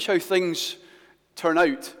how things turn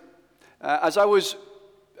out. As I was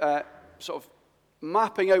sort of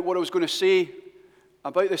mapping out what I was going to say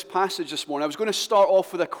about this passage this morning, I was going to start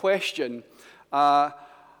off with a question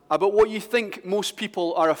about what you think most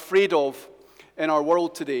people are afraid of in our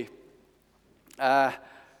world today. But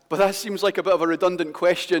that seems like a bit of a redundant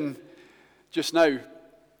question just now.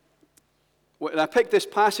 When I picked this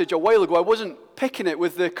passage a while ago, I wasn't picking it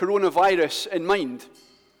with the coronavirus in mind.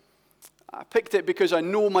 I picked it because I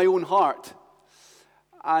know my own heart,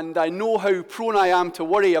 and I know how prone I am to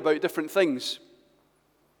worry about different things.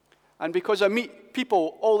 And because I meet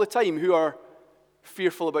people all the time who are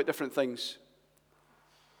fearful about different things.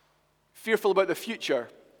 Fearful about the future.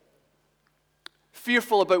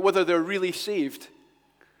 Fearful about whether they're really saved.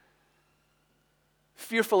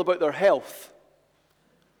 Fearful about their health.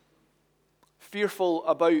 Fearful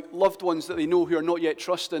about loved ones that they know who are not yet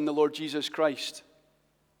trusting the Lord Jesus Christ.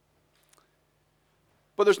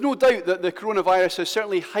 But there's no doubt that the coronavirus has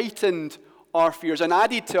certainly heightened our fears and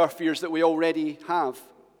added to our fears that we already have.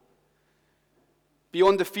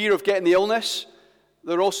 Beyond the fear of getting the illness,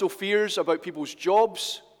 there are also fears about people's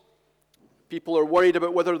jobs. People are worried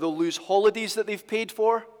about whether they'll lose holidays that they've paid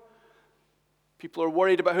for. People are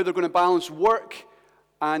worried about how they're going to balance work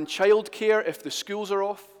and childcare if the schools are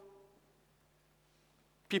off.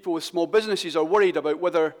 People with small businesses are worried about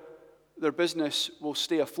whether their business will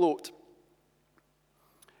stay afloat.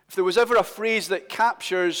 If there was ever a phrase that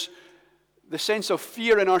captures the sense of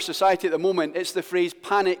fear in our society at the moment, it's the phrase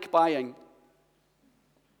panic buying.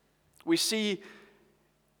 We see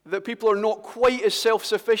that people are not quite as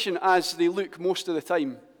self-sufficient as they look most of the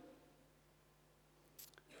time.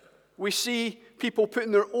 We see people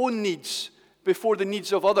putting their own needs before the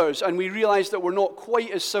needs of others, and we realize that we're not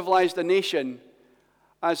quite as civilized a nation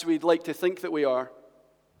as we'd like to think that we are.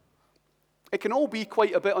 It can all be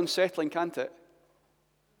quite a bit unsettling, can't it?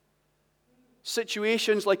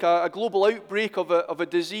 Situations like a global outbreak of a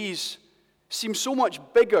disease seem so much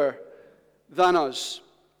bigger than us.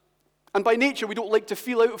 And by nature, we don't like to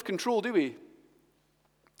feel out of control, do we?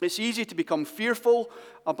 It's easy to become fearful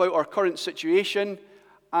about our current situation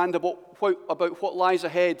and about what lies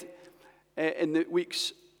ahead in the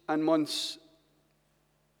weeks and months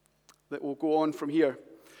that will go on from here.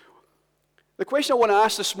 The question I want to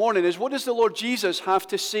ask this morning is, what does the Lord Jesus have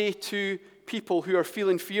to say to people who are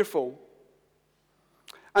feeling fearful?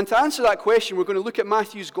 And to answer that question, we're going to look at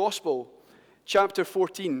Matthew's Gospel, chapter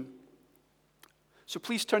 14. So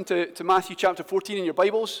please turn to Matthew chapter 14 in your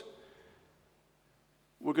Bibles.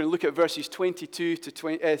 We're going to look at verses 22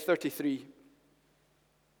 to 33.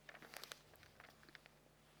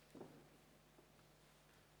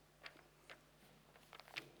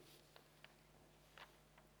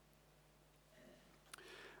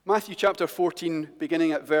 Matthew chapter 14,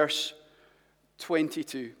 beginning at verse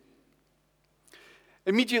 22.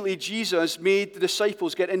 Immediately Jesus made the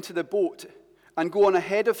disciples get into the boat and go on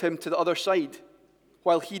ahead of him to the other side,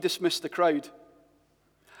 while he dismissed the crowd.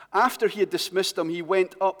 After he had dismissed them, he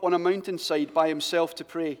went up on a mountainside by himself to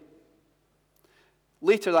pray.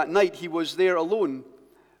 Later that night he was there alone,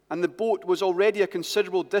 and the boat was already a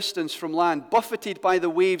considerable distance from land, buffeted by the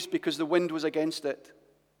waves because the wind was against it.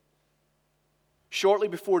 Shortly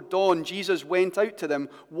before dawn, Jesus went out to them,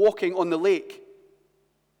 walking on the lake.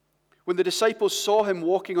 When the disciples saw him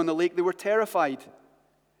walking on the lake, they were terrified.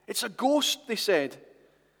 "It's a ghost," they said,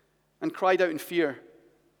 and cried out in fear.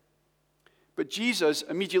 But Jesus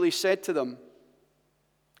immediately said to them,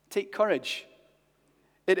 "Take courage.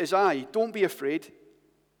 It is I. Don't be afraid."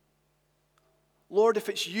 "Lord, if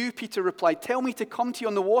it's you," Peter replied, "tell me to come to you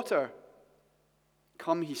on the water."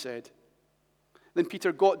 "Come," he said. Then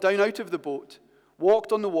Peter got down out of the boat,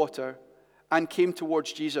 walked on the water, and came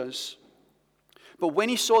towards Jesus. But when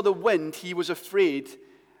he saw the wind, he was afraid,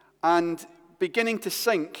 and beginning to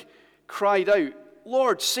sink, cried out,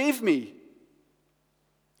 "Lord, save me."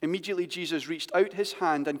 Immediately Jesus reached out his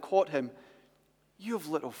hand and caught him. "You have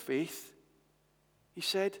little faith," he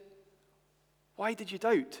said. "Why did you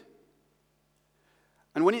doubt?"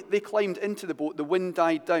 And when they climbed into the boat, the wind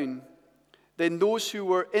died down. Then those who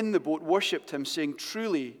were in the boat worshipped him, saying,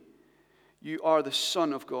 "Truly, you are the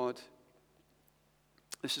Son of God."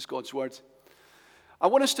 This is God's word. I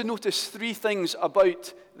want us to notice three things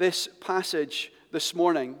about this passage this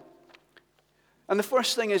morning. And the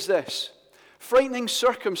first thing is this: frightening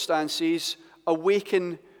circumstances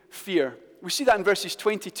awaken fear. We see that in verses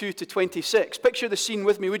 22 to 26. Picture the scene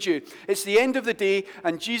with me, would you? It's the end of the day,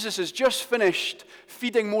 and Jesus has just finished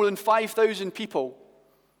feeding more than 5,000 people,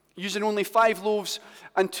 using only 5 loaves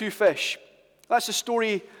and 2 fish. That's the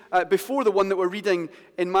story before the one that we're reading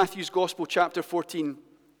in Matthew's Gospel, chapter 14.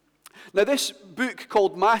 Now, this book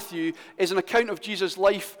called Matthew is an account of Jesus'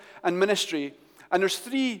 life and ministry, and there's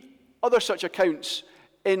 3 other such accounts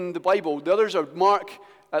in the Bible. The others are Mark,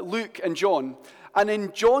 Luke, and John. And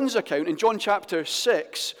in John's account, in John chapter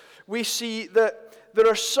 6, we see that there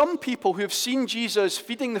are some people who have seen Jesus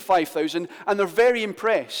feeding the 5,000, and they're very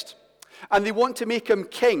impressed, and they want to make him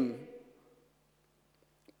king.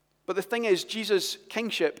 But the thing is, Jesus'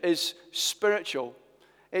 kingship is spiritual.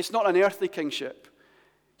 It's not an earthly kingship.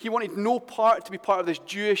 He wanted no part to be part of this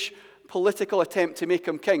Jewish political attempt to make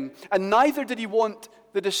him king. And neither did he want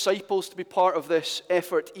the disciples to be part of this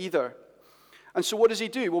effort either. And so what does he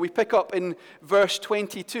do? Well, we pick up in verse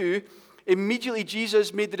 22. Immediately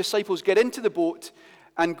Jesus made the disciples get into the boat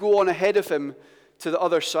and go on ahead of him to the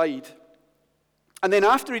other side. And then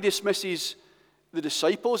after he dismisses the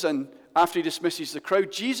disciples and after he dismisses the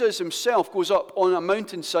crowd, Jesus himself goes up on a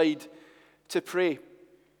mountainside to pray.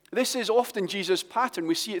 This is often Jesus' pattern.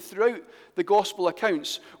 We see it throughout the gospel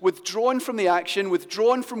accounts. Withdrawn from the action,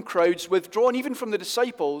 withdrawn from crowds, withdrawn even from the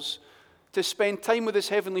disciples to spend time with his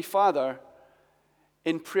heavenly Father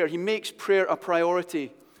in prayer. He makes prayer a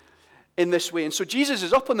priority in this way. And so Jesus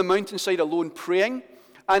is up on the mountainside alone praying,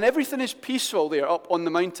 and everything is peaceful there up on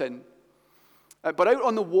the mountain. But out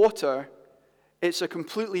on the water, it's a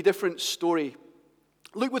completely different story.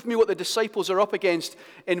 Look with me what the disciples are up against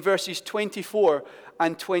in verses 24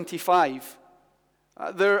 and 25.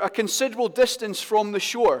 They're a considerable distance from the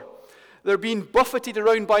shore. They're being buffeted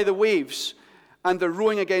around by the waves, and they're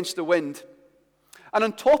rowing against the wind. And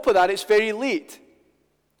on top of that, it's very late.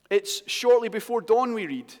 It's shortly before dawn, we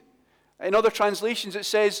read. In other translations, it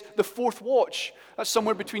says the 4th watch. That's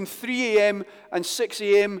somewhere between 3 a.m. and 6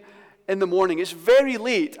 a.m. in the morning. It's very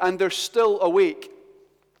late, and they're still awake.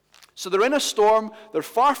 So they're in a storm, they're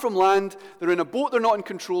far from land, they're in a boat they're not in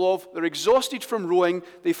control of, they're exhausted from rowing,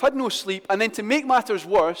 they've had no sleep, and then to make matters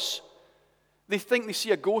worse, they think they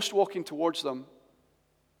see a ghost walking towards them.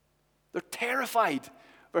 They're terrified,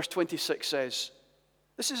 verse 26 says.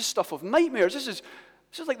 This is the stuff of nightmares. This is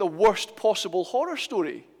like the worst possible horror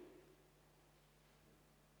story.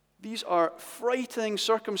 These are frightening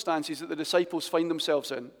circumstances that the disciples find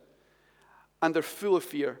themselves in, and they're full of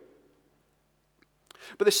fear.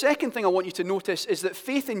 But the second thing I want you to notice is that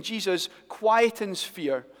faith in Jesus quietens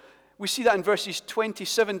fear. We see that in verses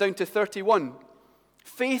 27 down to 31.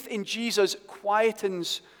 Faith in Jesus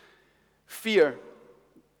quietens fear.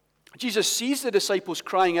 Jesus sees the disciples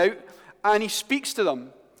crying out, and he speaks to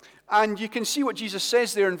them. And you can see what Jesus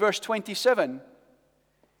says there in verse 27.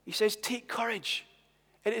 He says, "Take courage.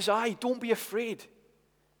 It is I. Don't be afraid."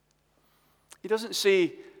 He doesn't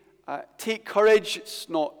say, "Take courage. It's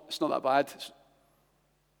not that bad."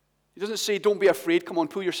 He doesn't say, "Don't be afraid. Come on,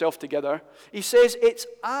 pull yourself together." He says, "It's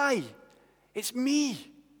I. It's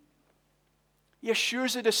me." He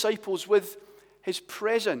assures the disciples with his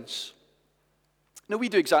presence. Now, we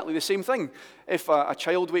do exactly the same thing. If a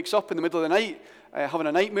child wakes up in the middle of the night having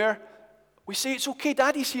a nightmare, we say, "It's okay,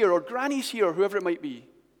 Daddy's here," or "Granny's here," or whoever it might be.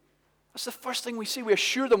 That's the first thing we say. We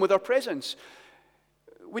assure them with our presence.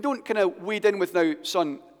 We don't kind of wade in with, "Now,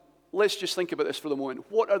 son, let's just think about this for the moment.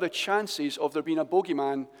 What are the chances of there being a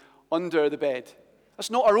bogeyman under the bed?" That's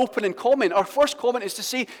not our opening comment. Our first comment is to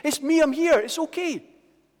say, "It's me, I'm here, it's okay."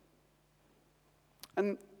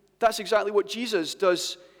 And that's exactly what Jesus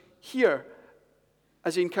does here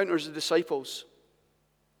as he encounters the disciples.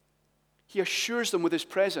 He assures them with his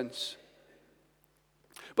presence.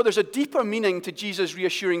 But there's a deeper meaning to Jesus'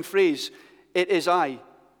 reassuring phrase, "It is I."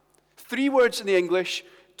 3 words in the English,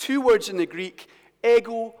 2 words in the Greek,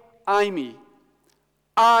 ego eimi.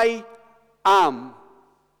 I am.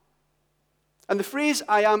 And the phrase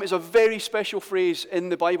 "I am" is a very special phrase in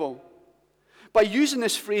the Bible. By using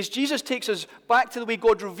this phrase, Jesus takes us back to the way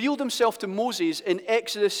God revealed himself to Moses in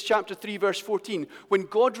Exodus chapter 3, verse 14, when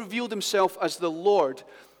God revealed himself as the Lord,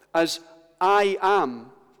 as I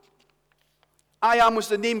am. I am was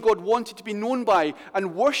the name God wanted to be known by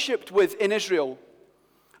and worshipped with in Israel.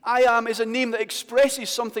 I am is a name that expresses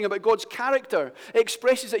something about God's character. It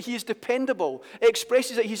expresses that he is dependable. It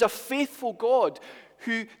expresses that he's a faithful God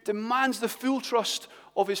who demands the full trust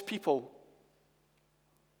of his people.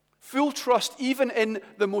 Full trust even in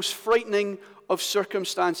the most frightening of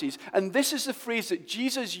circumstances. And this is the phrase that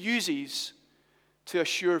Jesus uses to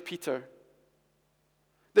assure Peter.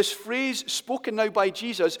 This phrase, spoken now by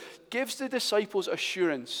Jesus, gives the disciples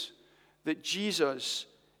assurance that Jesus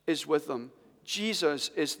is with them. Jesus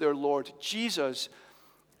is their Lord. Jesus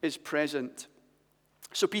is present.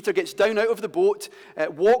 So Peter gets down out of the boat,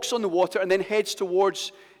 walks on the water, and then heads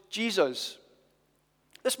towards Jesus.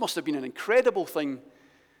 This must have been an incredible thing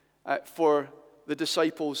for the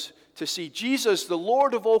disciples to see Jesus, the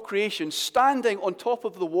Lord of all creation, standing on top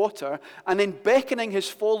of the water and then beckoning his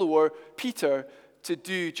follower, Peter, to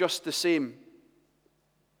do just the same.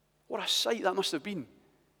 What a sight that must have been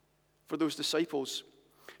for those disciples.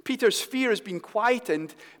 Peter's fear has been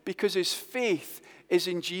quietened because his faith is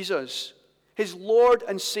in Jesus, his Lord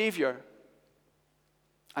and Savior,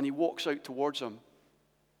 and he walks out towards him.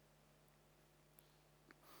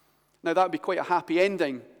 Now that would be quite a happy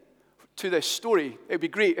ending to this story. It would be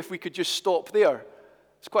great if we could just stop there.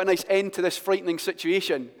 It's quite a nice end to this frightening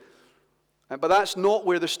situation. But that's not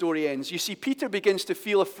where the story ends. You see, Peter begins to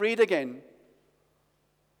feel afraid again.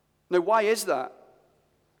 Now, why is that?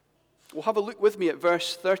 Well, have a look with me at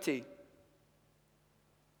verse 30.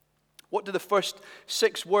 What do the first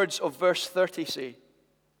 6 words of verse 30 say?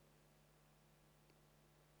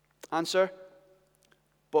 Answer: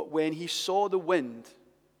 but when he saw the wind,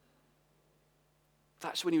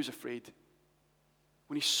 that's when he was afraid.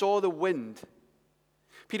 When he saw the wind.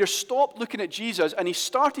 Peter stopped looking at Jesus and he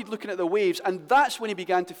started looking at the waves, and that's when he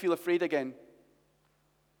began to feel afraid again.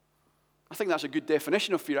 I think that's a good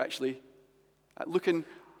definition of fear, actually. Looking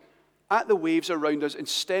at the waves around us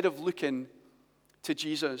instead of looking to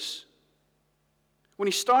Jesus. When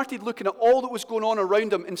he started looking at all that was going on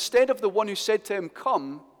around him instead of the one who said to him,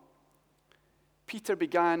 "Come," Peter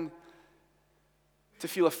began to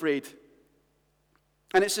feel afraid.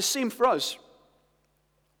 And it's the same for us.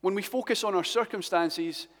 When we focus on our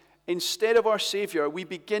circumstances instead of our Savior, we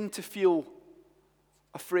begin to feel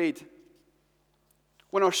afraid.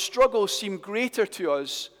 When our struggles seem greater to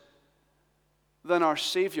us than our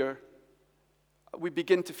Savior, we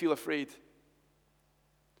begin to feel afraid.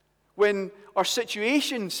 When our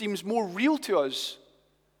situation seems more real to us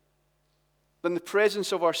than the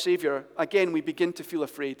presence of our Savior, again, we begin to feel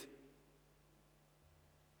afraid.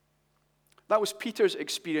 That was Peter's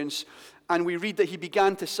experience, and we read that he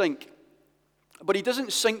began to sink. But he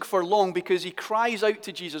doesn't sink for long because he cries out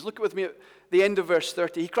to Jesus. Look with me at the end of verse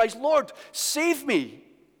 30. He cries, "Lord, save me!"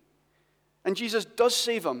 And Jesus does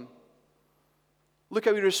save him. Look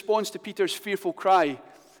how he responds to Peter's fearful cry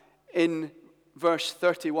in verse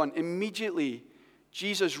 31. Immediately,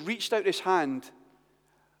 Jesus reached out his hand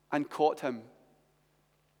and caught him.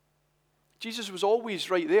 Jesus was always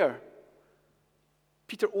right there.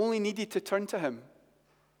 Peter only needed to turn to him.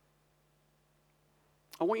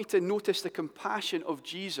 I want you to notice the compassion of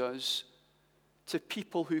Jesus to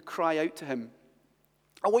people who cry out to him.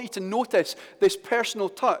 I want you to notice this personal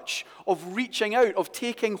touch of reaching out, of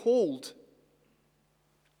taking hold.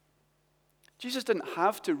 Jesus didn't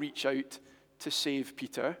have to reach out to save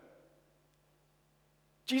Peter.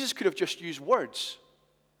 Jesus could have just used words.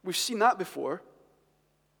 We've seen that before.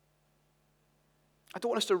 I don't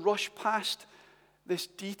want us to rush past this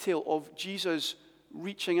detail of Jesus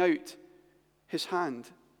reaching out his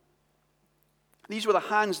hand. These were the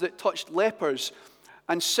hands that touched lepers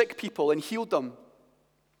and sick people and healed them.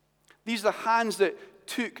 These are the hands that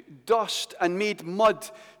took dust and made mud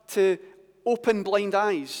to open blind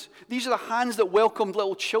eyes. These are the hands that welcomed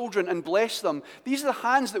little children and blessed them. These are the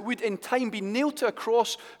hands that would in time be nailed to a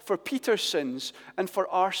cross for Peter's sins and for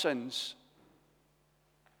our sins.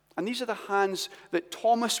 And these are the hands that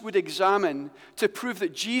Thomas would examine to prove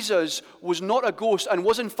that Jesus was not a ghost and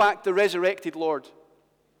was in fact the resurrected Lord.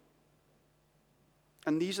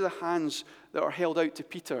 And these are the hands that are held out to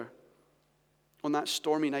Peter on that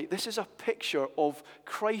stormy night. This is a picture of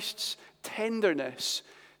Christ's tenderness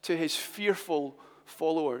to his fearful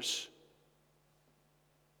followers.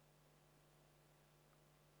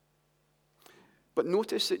 But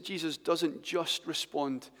notice that Jesus doesn't just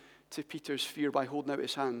respond to Peter's fear by holding out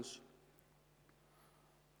his hands.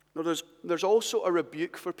 No, there's also a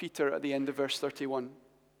rebuke for Peter at the end of verse 31.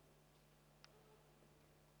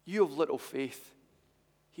 "You have little faith,"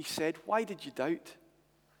 he said. "Why did you doubt?"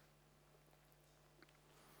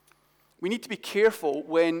 We need to be careful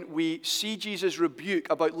when we see Jesus' rebuke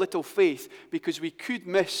about little faith, because we could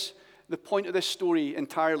miss the point of this story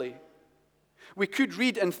entirely. We could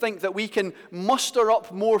read and think that we can muster up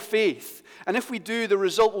more faith, and if we do, the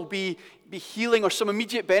result will be healing or some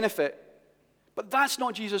immediate benefit. But that's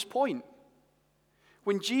not Jesus' point.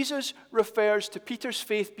 When Jesus refers to Peter's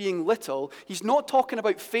faith being little, he's not talking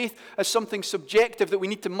about faith as something subjective that we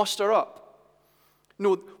need to muster up.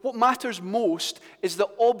 No, what matters most is the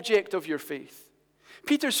object of your faith.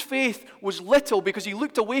 Peter's faith was little because he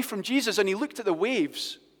looked away from Jesus and he looked at the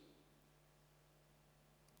waves.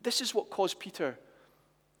 This is what caused Peter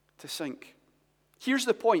to sink. Here's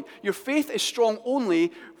the point. Your faith is strong only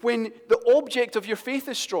when the object of your faith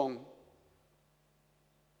is strong.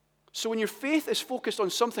 So when your faith is focused on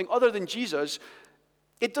something other than Jesus,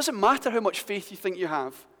 it doesn't matter how much faith you think you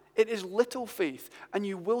have. It is little faith, and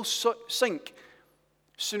you will sink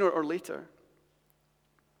sooner or later.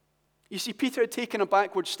 You see, Peter had taken a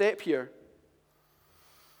backward step here.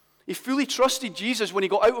 He fully trusted Jesus when he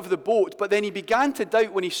got out of the boat, but then he began to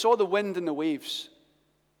doubt when he saw the wind and the waves.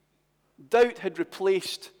 Doubt had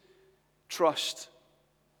replaced trust.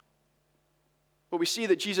 But we see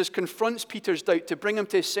that Jesus confronts Peter's doubt to bring him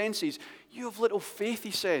to his senses. You have little faith,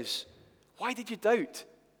 he says. Why did you doubt?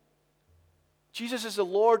 Jesus is the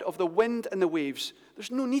Lord of the wind and the waves.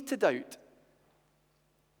 There's no need to doubt.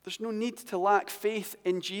 There's no need to lack faith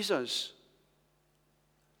in Jesus.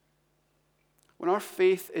 When our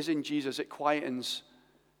faith is in Jesus, it quietens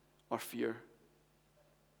our fear.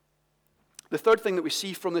 The third thing that we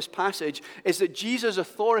see from this passage is that Jesus'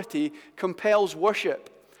 authority compels worship.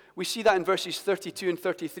 We see that in verses 32 and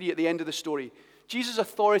 33 at the end of the story. Jesus'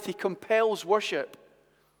 authority compels worship.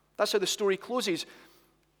 That's how the story closes.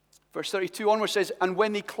 Verse 32 onward says, "And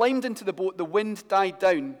when they climbed into the boat, the wind died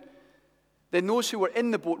down. Then those who were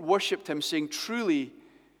in the boat worshipped him, saying, 'Truly,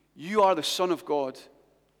 you are the Son of God.'"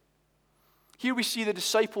 Here we see the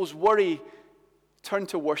disciples' worry turn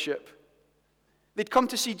to worship. They'd come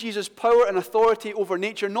to see Jesus' power and authority over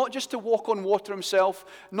nature, not just to walk on water himself,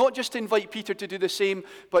 not just to invite Peter to do the same,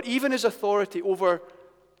 but even his authority over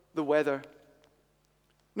the weather.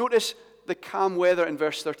 Notice the calm weather in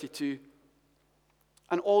verse 32.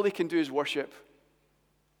 And all they can do is worship.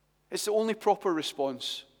 It's the only proper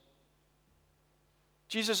response.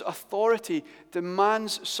 Jesus' authority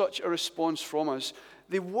demands such a response from us.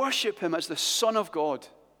 They worship him as the Son of God.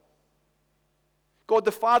 God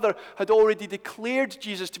the Father had already declared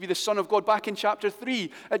Jesus to be the Son of God back in chapter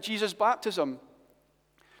 3 at Jesus' baptism.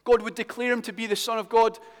 God would declare him to be the Son of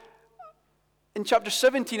God in chapter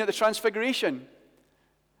 17 at the Transfiguration.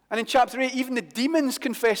 And in chapter 8, even the demons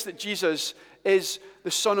confess that Jesus is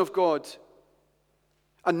the Son of God.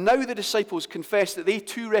 And now the disciples confess that they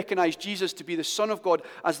too recognize Jesus to be the Son of God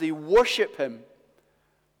as they worship him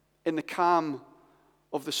in the calm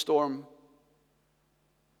of the storm.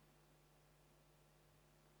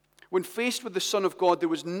 When faced with the Son of God, there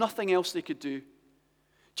was nothing else they could do.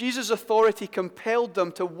 Jesus' authority compelled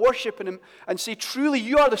them to worship him and say, "Truly,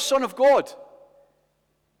 you are the Son of God."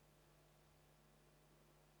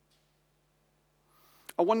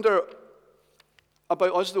 I wonder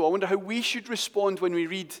about us, though. I wonder how we should respond when we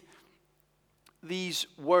read these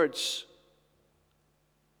words.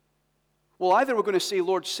 Well, either we're going to say,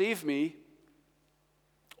 "Lord, save me,"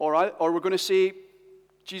 or we're going to say,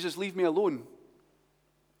 "Jesus, leave me alone."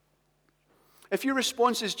 If your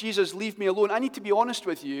response is, "Jesus, leave me alone," I need to be honest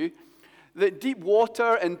with you that deep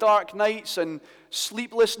water and dark nights and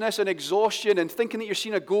sleeplessness and exhaustion and thinking that you're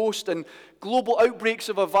seeing a ghost and global outbreaks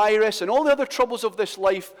of a virus and all the other troubles of this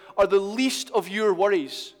life are the least of your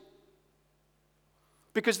worries.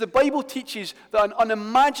 Because the Bible teaches that an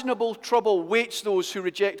unimaginable trouble waits those who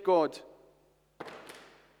reject God.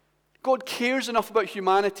 God cares enough about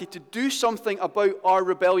humanity to do something about our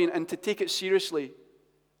rebellion and to take it seriously.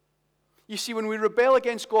 You see, when we rebel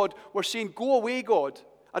against God, we're saying, "Go away, God.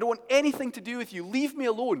 I don't want anything to do with you. Leave me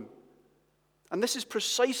alone." And this is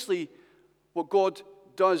precisely what God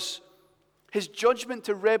does. His judgment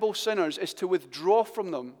to rebel sinners is to withdraw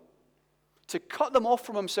from them, to cut them off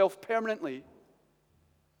from himself permanently.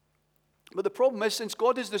 But the problem is, since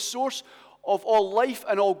God is the source of all life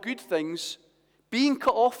and all good things, being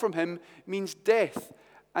cut off from him means death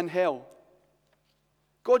and hell.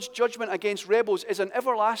 God's judgment against rebels is an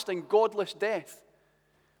everlasting, godless death.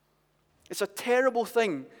 It's a terrible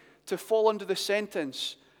thing to fall under the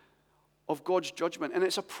sentence of God's judgment. And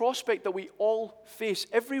it's a prospect that we all face,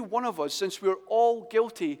 every one of us, since we're all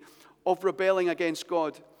guilty of rebelling against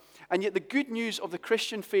God. And yet the good news of the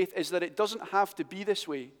Christian faith is that it doesn't have to be this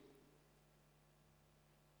way.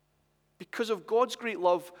 Because of God's great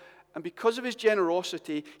love and because of his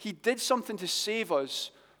generosity, he did something to save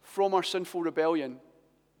us from our sinful rebellion.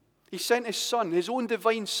 He sent his Son, his own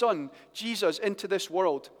divine Son, Jesus, into this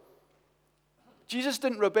world. Jesus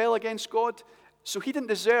didn't rebel against God, so he didn't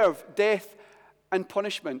deserve death and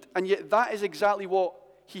punishment. And yet that is exactly what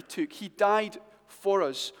he took. He died for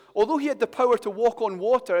us. Although he had the power to walk on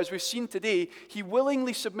water, as we've seen today, he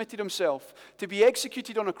willingly submitted himself to be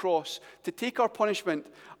executed on a cross, to take our punishment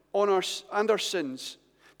on our sins,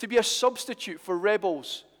 to be a substitute for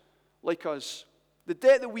rebels like us. The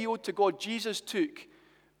debt that we owed to God, Jesus took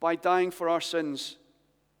by dying for our sins.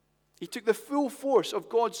 He took the full force of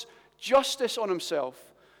God's justice on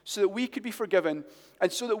himself so that we could be forgiven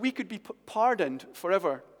and so that we could be pardoned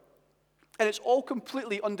forever. And it's all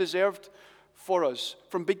completely undeserved for us.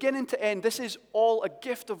 From beginning to end, this is all a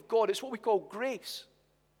gift of God. It's what we call grace.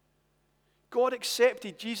 God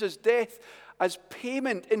accepted Jesus' death as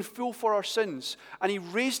payment in full for our sins, and he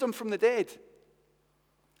raised him from the dead.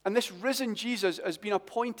 And this risen Jesus has been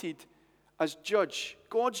appointed as judge,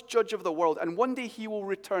 God's judge of the world. And one day he will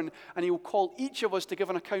return and he will call each of us to give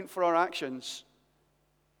an account for our actions.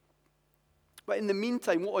 But in the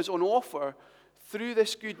meantime, what is on offer through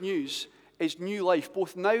this good news is new life,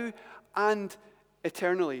 both now and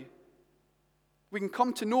eternally. We can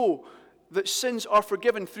come to know that sins are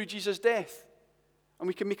forgiven through Jesus' death. And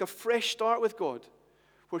we can make a fresh start with God,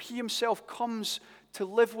 where he himself comes to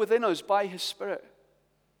live within us by his Spirit.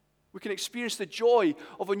 We can experience the joy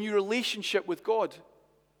of a new relationship with God.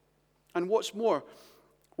 And what's more,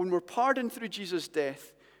 when we're pardoned through Jesus'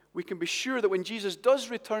 death, we can be sure that when Jesus does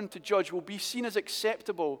return to judge, we'll be seen as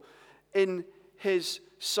acceptable in his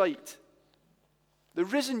sight. The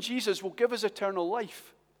risen Jesus will give us eternal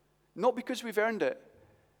life, not because we've earned it,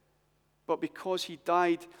 but because he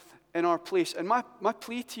died in our place. And my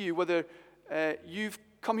plea to you, whether you've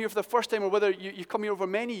come here for the first time or whether you've come here over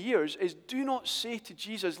many years, is do not say to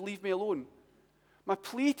Jesus, leave me alone. My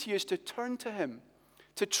plea to you is to turn to him,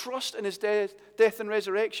 to trust in his death and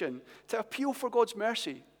resurrection, to appeal for God's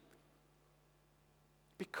mercy.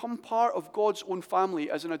 Become part of God's own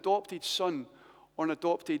family as an adopted son or an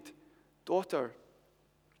adopted daughter.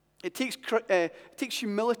 It takes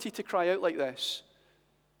humility to cry out like this.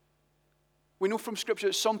 We know from Scripture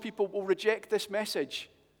that some people will reject this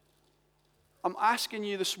message. I'm asking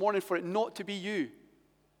you this morning for it not to be you.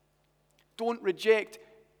 Don't reject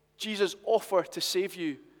Jesus' offer to save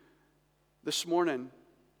you this morning.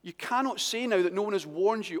 You cannot say now that no one has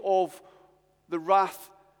warned you of the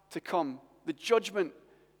wrath to come, the judgment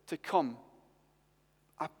to come.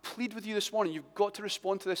 I plead with you this morning, you've got to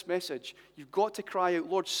respond to this message. You've got to cry out,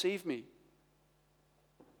 Lord, save me.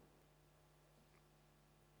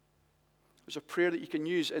 There's a prayer that you can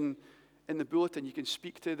use in the bulletin. You can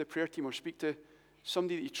speak to the prayer team or speak to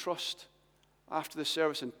somebody that you trust after the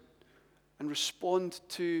service and respond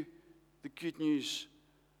to the good news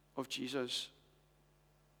of Jesus.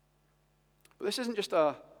 But this isn't just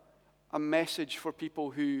a message for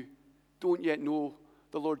people who don't yet know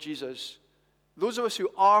the Lord Jesus. Those of us who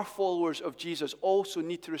are followers of Jesus also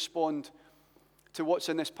need to respond to what's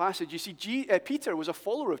in this passage. You see, Peter was a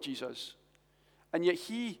follower of Jesus, and yet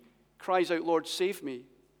he cries out, Lord, save me.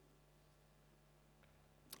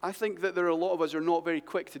 I think that there are a lot of us who are not very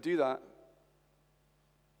quick to do that.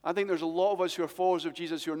 I think there's a lot of us who are followers of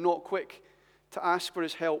Jesus who are not quick to ask for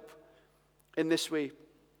his help in this way.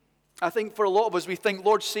 I think for a lot of us, we think,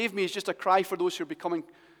 Lord, save me is just a cry for those who are becoming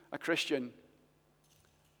a Christian.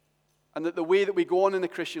 And that the way that we go on in the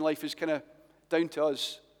Christian life is kind of down to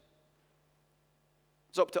us.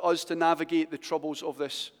 It's up to us to navigate the troubles of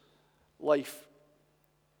this life.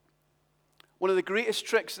 One of the greatest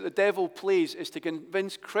tricks that the devil plays is to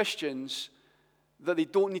convince Christians that they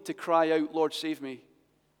don't need to cry out, Lord, save me,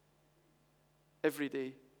 every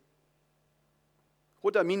day.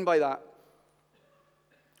 What do I mean by that?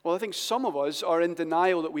 Well, I think some of us are in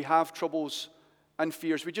denial that we have troubles and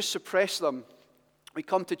fears. We just suppress them. We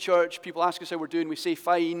come to church, people ask us how we're doing, we say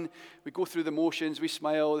fine, we go through the motions, we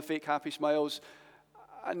smile, the fake happy smiles,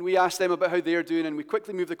 and we ask them about how they're doing, and we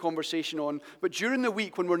quickly move the conversation on. But during the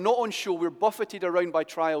week, when we're not on show, we're buffeted around by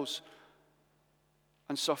trials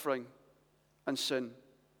and suffering and sin.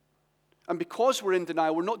 And because we're in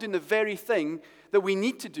denial, we're not doing the very thing that we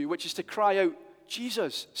need to do, which is to cry out,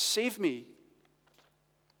 Jesus, save me.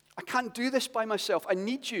 I can't do this by myself. I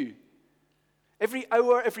need you. Every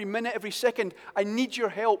hour, every minute, every second, I need your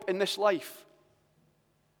help in this life.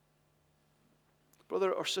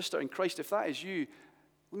 Brother or sister in Christ, if that is you,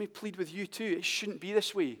 let me plead with you too. It shouldn't be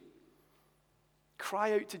this way.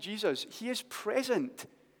 Cry out to Jesus. He is present.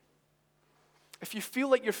 If you feel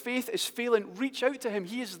like your faith is failing, reach out to him.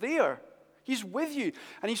 He is there. He's with you.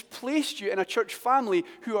 And he's placed you in a church family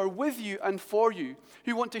who are with you and for you,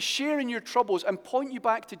 who want to share in your troubles and point you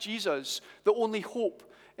back to Jesus, the only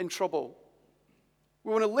hope in trouble.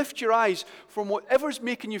 We want to lift your eyes from whatever's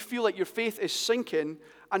making you feel like your faith is sinking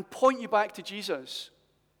and point you back to Jesus.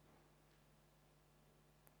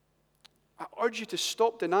 I urge you to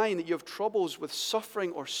stop denying that you have troubles with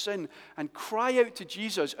suffering or sin and cry out to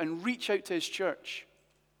Jesus and reach out to his church.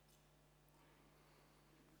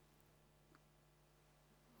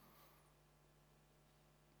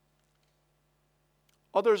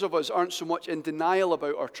 Others of us aren't so much in denial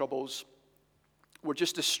about our troubles. We're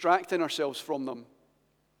just distracting ourselves from them.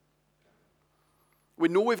 We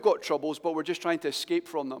know we've got troubles, but we're just trying to escape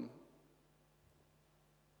from them.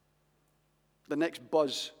 The next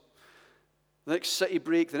buzz, the next city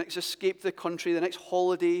break, the next escape to the country, the next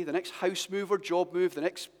holiday, the next house move or job move, the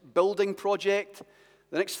next building project,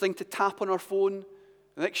 the next thing to tap on our phone,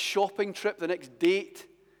 the next shopping trip, the next date,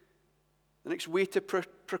 the next way to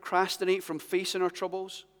procrastinate from facing our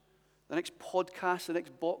troubles, the next podcast, the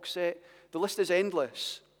next box set. The list is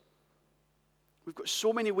endless. We've got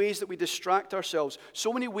so many ways that we distract ourselves,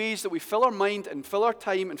 so many ways that we fill our mind and fill our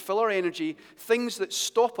time and fill our energy, things that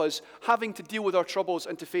stop us having to deal with our troubles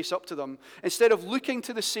and to face up to them. Instead of looking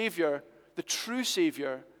to the Savior, the true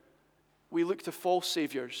Savior, we look to false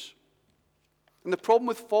saviors. And the problem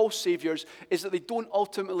with false saviors is that they don't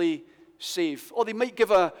ultimately save. Or they might give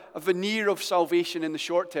a veneer of salvation in the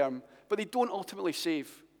short term, but they don't ultimately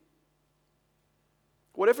save.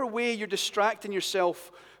 Whatever way you're distracting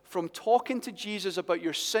yourself from talking to Jesus about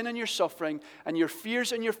your sin and your suffering and your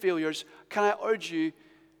fears and your failures, can I urge you,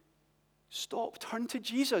 stop, turn to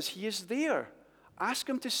Jesus. He is there. Ask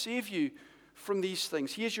him to save you from these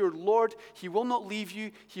things. He is your Lord. He will not leave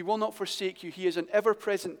you. He will not forsake you. He is an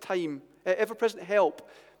ever-present help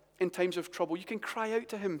in times of trouble. You can cry out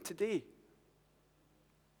to him today.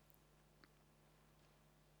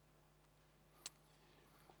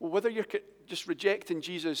 Well, whether you're just rejecting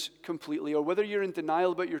Jesus completely, or whether you're in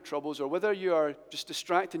denial about your troubles, or whether you are just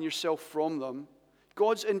distracting yourself from them,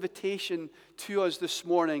 God's invitation to us this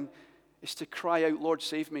morning is to cry out, Lord,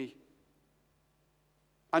 save me.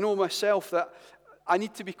 I know myself that I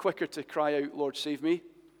need to be quicker to cry out, Lord, save me.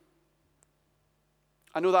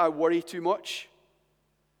 I know that I worry too much.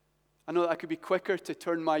 I know that I could be quicker to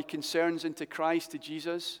turn my concerns into cries to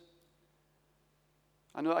Jesus.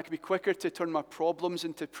 I know that I could be quicker to turn my problems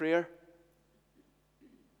into prayer.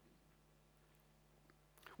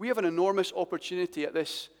 We have an enormous opportunity at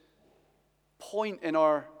this point in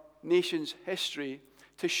our nation's history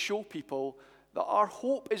to show people that our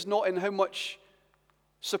hope is not in how much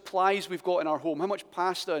supplies we've got in our home, how much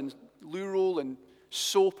pasta and loo roll and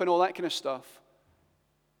soap and all that kind of stuff.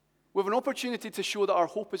 We have an opportunity to show that our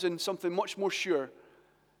hope is in something much more sure,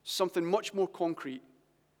 something much more concrete.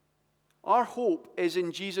 Our hope is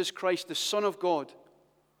in Jesus Christ, the Son of God.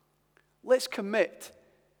 Let's commit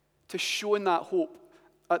to showing that hope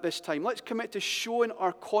at this time. Let's commit to showing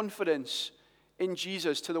our confidence in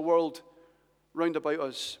Jesus to the world round about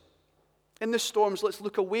us. In the storms, let's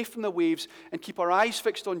look away from the waves and keep our eyes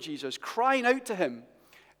fixed on Jesus, crying out to him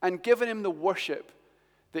and giving him the worship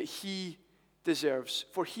that he deserves.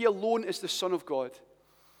 For he alone is the Son of God,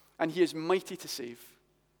 and he is mighty to save.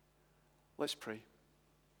 Let's pray.